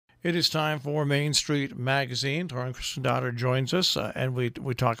It is time for Main Street Magazine. Lauren Christendaughter joins us, and we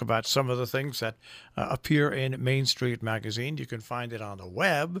talk about some of the things that appear in Main Street Magazine. You can find it on the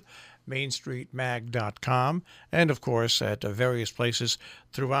web, mainstreetmag.com, and of course at various places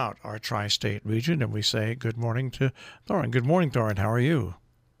throughout our tri-state region. And we say good morning to Lauren. Good morning, Lauren. How are you?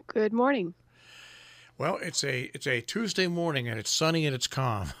 Good morning. Well, it's a Tuesday morning, and it's sunny and it's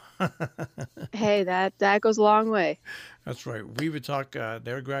calm. Hey, that goes a long way. That's right. We would talk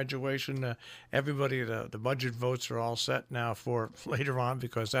their graduation. Everybody, the budget votes are all set now for later on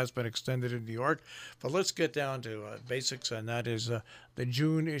because that's been extended in New York. But let's get down to basics, and that is the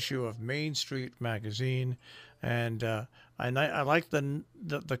June issue of Main Street Magazine. And I like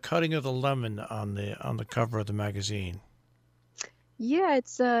the cutting of the lemon on the cover of the magazine. Yeah,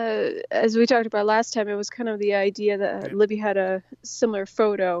 it's as we talked about last time, it was kind of the idea that Libby had a similar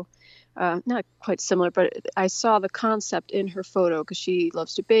photo. Not quite similar, but I saw the concept in her photo because she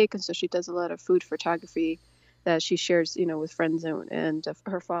loves to bake, and so she does a lot of food photography that she shares, with friends and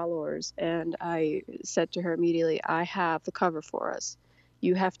her followers. And I said to her immediately, "I have the cover for us.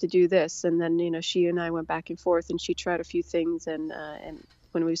 You have to do this." And then, she and I went back and forth, and she tried a few things, and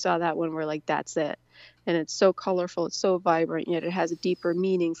when we saw that one, we're like, "That's it." And it's so colorful, it's so vibrant, yet it has a deeper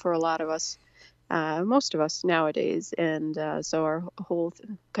meaning for a lot of us, most of us nowadays. And so our whole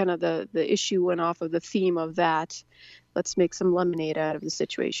kind of the issue went off of the theme of that. Let's make some lemonade out of the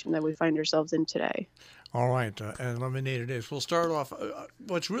situation that we find ourselves in today. All right, and lemonade it is. We'll start off.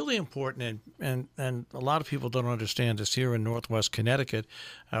 What's really important, and a lot of people don't understand this here in Northwest Connecticut,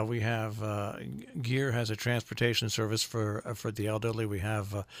 we have Gear has a transportation service for the elderly. We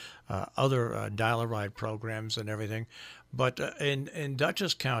have other dial-a-ride programs and everything, but in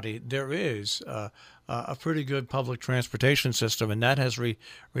Dutchess County there is a pretty good public transportation system, and that has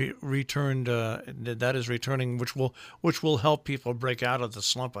returned. That is returning, which will help people break out of the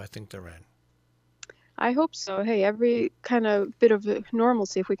slump I think they're in. I hope so. Hey, every kind of bit of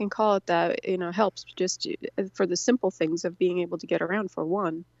normalcy, if we can call it that, helps just for the simple things of being able to get around for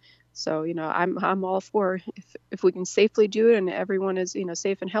one. So, I'm all for if we can safely do it and everyone is,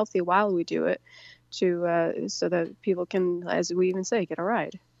 safe and healthy while we do it to so that people can, as we even say, get a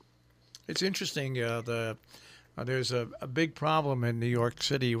ride. It's interesting. There's a big problem in New York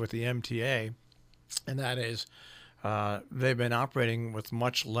City with the MTA, and that is they've been operating with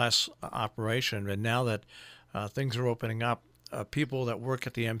much less operation, and now that things are opening up, people that work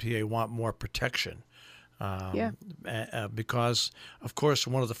at the MTA want more protection. Yeah. Because, of course,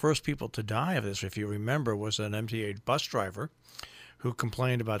 one of the first people to die of this, if you remember, was an MTA bus driver who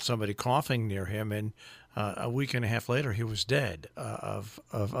complained about somebody coughing near him, and a week and a half later he was dead of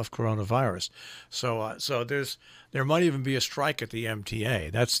coronavirus. So there might even be a strike at the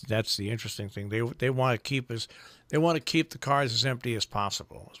MTA. That's the interesting thing. They want to keep the cars as empty as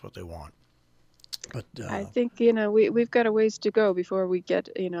possible. Is what they want. But I think, we've got a ways to go before we get,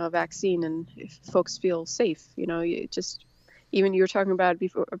 a vaccine and if folks feel safe. You just, even you were talking about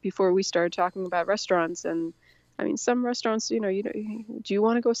before we started talking about restaurants. And I mean, some restaurants, do you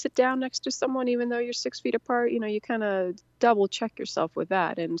want to go sit down next to someone even though you're 6 feet apart? You kind of double check yourself with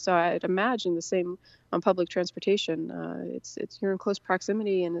that. And so I'd imagine the same on public transportation. It's you're in close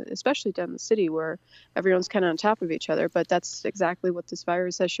proximity, and especially down in the city where everyone's kind of on top of each other. But that's exactly what this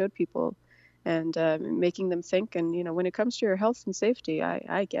virus has showed people, and making them think. And when it comes to your health and safety,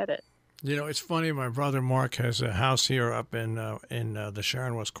 I get it. it's funny. My brother Mark has a house here up in the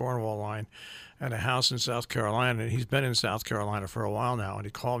Sharon West Cornwall line, and a house in South Carolina. And he's been in South Carolina for a while now. And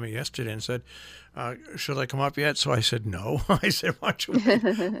he called me yesterday and said, "Should I come up yet?" So I said, "No." I said, Why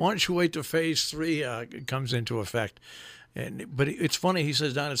don't you wait till phase 3 comes into effect?" But it's funny. He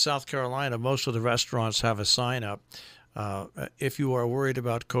says down in South Carolina, most of the restaurants have a sign up. If you are worried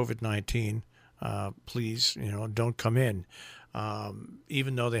about COVID-19, please, don't come in.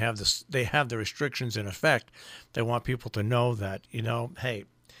 Even though they have the restrictions in effect, they want people to know that, hey,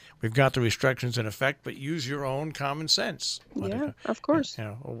 we've got the restrictions in effect, but use your own common sense. Yeah, of course.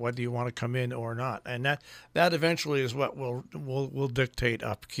 Whether you want to come in or not, and that eventually is what will dictate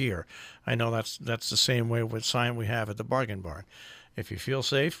up here. I know that's the same way with sign we have at the Bargain Barn. If you feel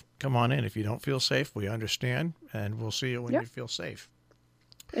safe, come on in. If you don't feel safe, we understand, and we'll see you when you feel safe.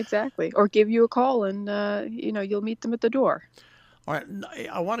 Exactly. Or give you a call, and you'll meet them at the door. All right,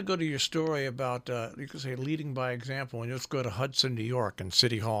 I want to go to your story about you could say leading by example, and let's go to Hudson, New York, and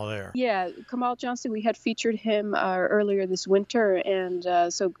City Hall there. Yeah, Kamal Johnson, we had featured him earlier this winter,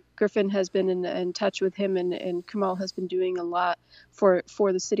 and so Griffin has been in touch with him, and Kamal has been doing a lot for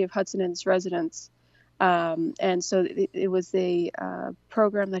the city of Hudson and its residents. And so it was a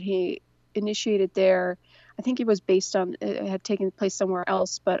program that he initiated there. I think it was based on, it had taken place somewhere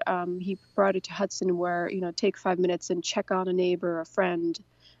else, but he brought it to Hudson where, take 5 minutes and check on a neighbor, a friend,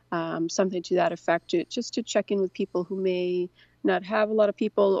 something to that effect, just to check in with people who may not have a lot of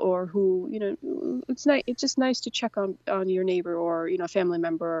people, or who, it's nice. It's just nice to check on your neighbor, or, a family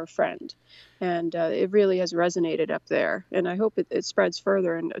member or a friend. And it really has resonated up there. And I hope it spreads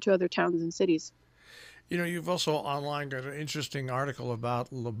further and to other towns and cities. You've also online got an interesting article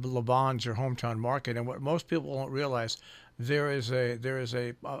about Le Bon's, your hometown market, and what most people don't realize, there is a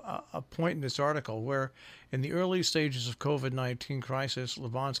point in this article where, in the early stages of COVID-19 crisis, Le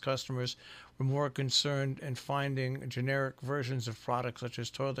Bon's customers were more concerned in finding generic versions of products such as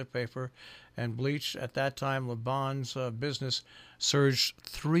toilet paper and bleach. At that time, Le Bon's business surged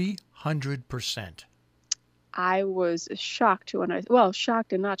 300%. I was shocked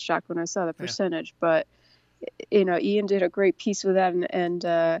shocked and not shocked when I saw the percentage, but Ian did a great piece with that,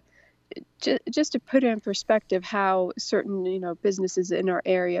 and just to put in perspective how certain businesses in our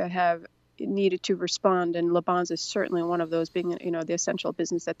area have needed to respond, and Le Bon's is certainly one of those, being the essential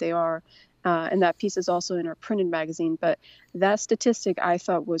business that they are, and that piece is also in our printed magazine. But that statistic I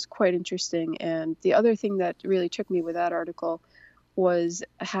thought was quite interesting, and the other thing that really took me with that article was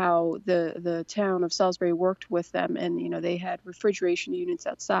how the town of Salisbury worked with them, and they had refrigeration units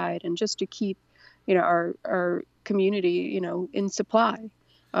outside, and just to keep our community in supply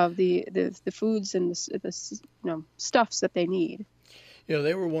of the foods and the stuffs that they need.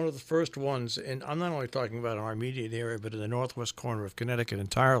 They were one of the first ones, and I'm not only talking about our immediate area, but in the northwest corner of Connecticut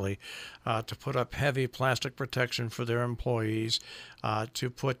entirely, to put up heavy plastic protection for their employees, to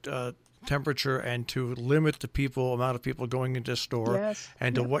put temperature, and to limit the amount of people going into the store, yes.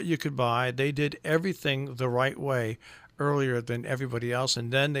 and to what you could buy. They did everything the right way earlier than everybody else,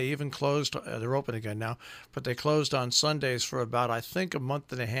 and then they even closed. They're open again now, but they closed on Sundays for about, I think, a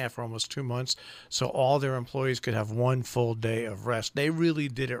month and a half, or almost 2 months, so all their employees could have one full day of rest. They really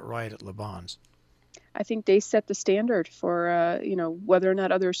did it right at Le Bon's. I think they set the standard for whether or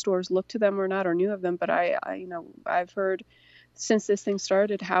not other stores looked to them or not, or knew of them. But I've heard since this thing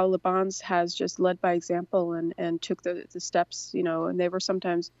started how Le Bon's has just led by example, and took the steps, and they were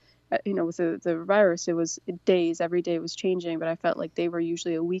sometimes, with the virus, it was days, every day was changing, but I felt like they were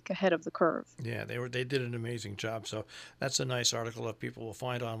usually a week ahead of the curve. Yeah, they did an amazing job. So that's a nice article that people will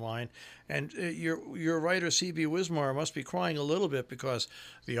find online. And your writer, C.B. Wismar, must be crying a little bit because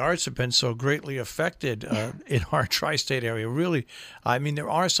the arts have been so greatly affected in our tri-state area. Really, I mean, there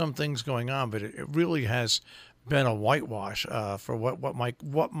are some things going on, but it really has been a whitewash for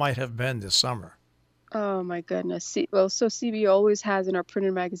what might have been this summer. Oh my goodness. So CB always has in our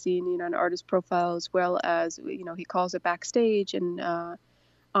printed magazine, an artist profile, as well as, he calls it backstage, and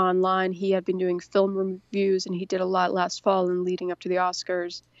online. He had been doing film reviews, and he did a lot last fall and leading up to the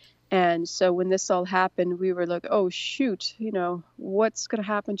Oscars. And so when this all happened, we were like, oh shoot, what's going to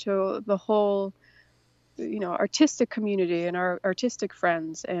happen to the whole, artistic community and our artistic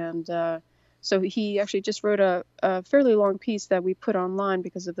friends. And so he actually just wrote a fairly long piece that we put online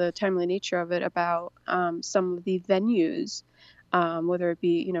because of the timely nature of it, about some of the venues, whether it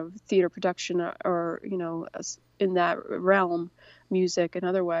be, theater production, or in that realm, music and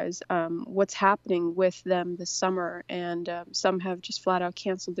otherwise, what's happening with them this summer. And some have just flat out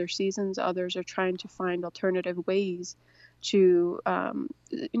canceled their seasons. Others are trying to find alternative ways to,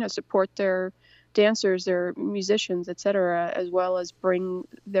 support their dancers, their musicians, etc., as well as bring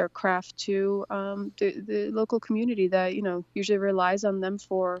their craft to the local community that usually relies on them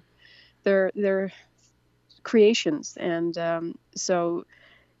for their creations. And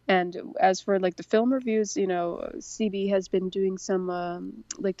and as for like the film reviews, CB has been doing some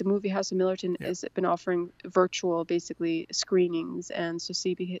like the Movie House of Millerton has been offering virtual, basically, screenings, and so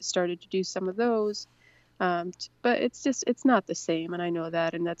CB has started to do some of those. But it's not the same, and I know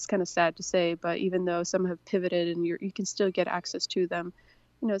that, and that's kind of sad to say. But even though some have pivoted, and you can still get access to them,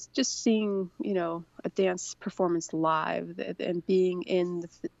 it's just seeing a dance performance live, and being in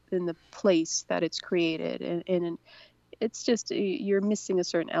the place that it's created, and it's just, you're missing a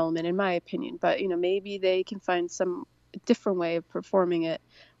certain element, in my opinion. But maybe they can find some different way of performing it,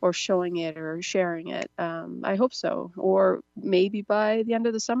 or showing it, or sharing it. I hope so. Or maybe by the end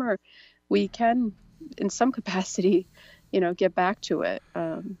of the summer, we can, in some capacity, get back to it.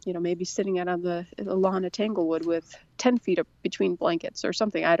 Maybe sitting out on the lawn at Tanglewood with 10 feet between blankets or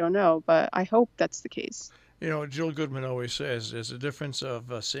something. I don't know, but I hope that's the case. Jill Goodman always says there's a difference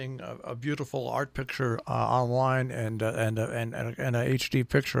of seeing a beautiful art picture online and an HD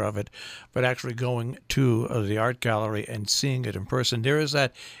picture of it, but actually going to the art gallery and seeing it in person. There is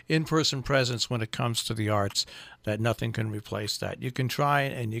that in-person presence when it comes to the arts that nothing can replace that. You can try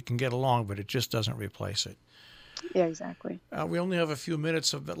and you can get along, but it just doesn't replace it. Yeah, exactly. We only have a few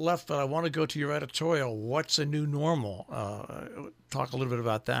minutes left, but I want to go to your editorial. What's a new normal? Talk a little bit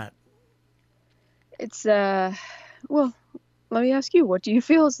about that. It's well, let me ask you, what do you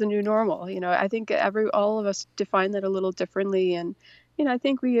feel is the new normal? I think all of us define that a little differently, and I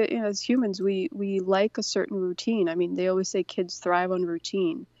think we, as humans, we like a certain routine. I mean, they always say kids thrive on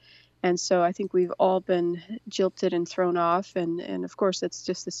routine. And so I think we've all been jilted and thrown off, and of course that's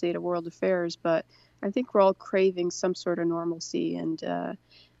just the state of world affairs. But I think we're all craving some sort of normalcy, and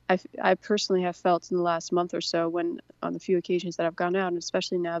I personally have felt in the last month or so, when on the few occasions that I've gone out, and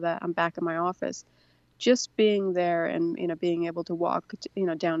especially now that I'm back in my office, just being there and being able to walk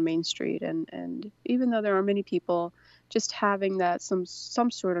down Main Street, and even though there are many people, just having that some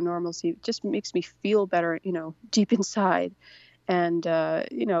sort of normalcy just makes me feel better, deep inside. And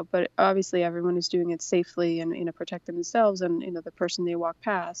but obviously everyone is doing it safely and protecting themselves and the person they walk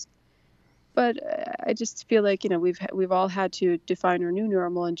past. But I just feel like we've all had to define our new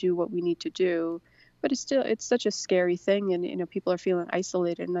normal and do what we need to do. But it's such a scary thing, and people are feeling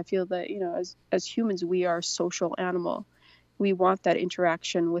isolated. And I feel that as humans, we are a social animal. We want that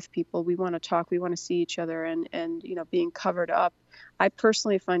interaction with people. We want to talk. We want to see each other, and being covered up, I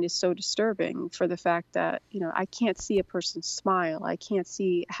personally find is so disturbing, for the fact that I can't see a person smile. I can't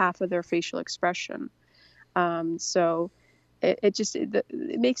see half of their facial expression. So it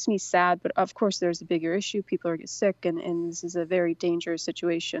makes me sad. But of course, there's a bigger issue. People are getting sick, and this is a very dangerous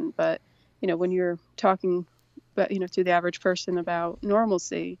situation. But when you're talking, to the average person about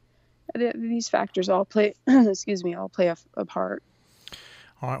normalcy, these factors all play, excuse me, all play a part.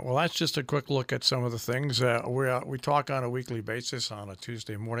 All right. Well, that's just a quick look at some of the things we talk on a weekly basis on a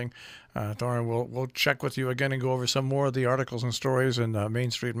Tuesday morning. Thorne, we'll check with you again and go over some more of the articles and stories in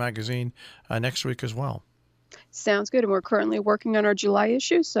Main Street Magazine next week as well. Sounds good. And we're currently working on our July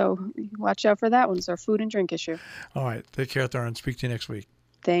issue, so watch out for that one. It's our food and drink issue. All right. Take care, Thorne. Speak to you next week.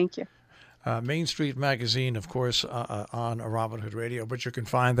 Thank you. Main Street Magazine, of course, on Robin Hood Radio, but you can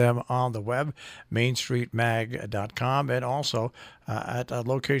find them on the web, mainstreetmag.com, and also at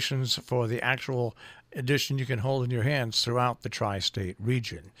locations for the actual edition you can hold in your hands throughout the tri-state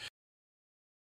region.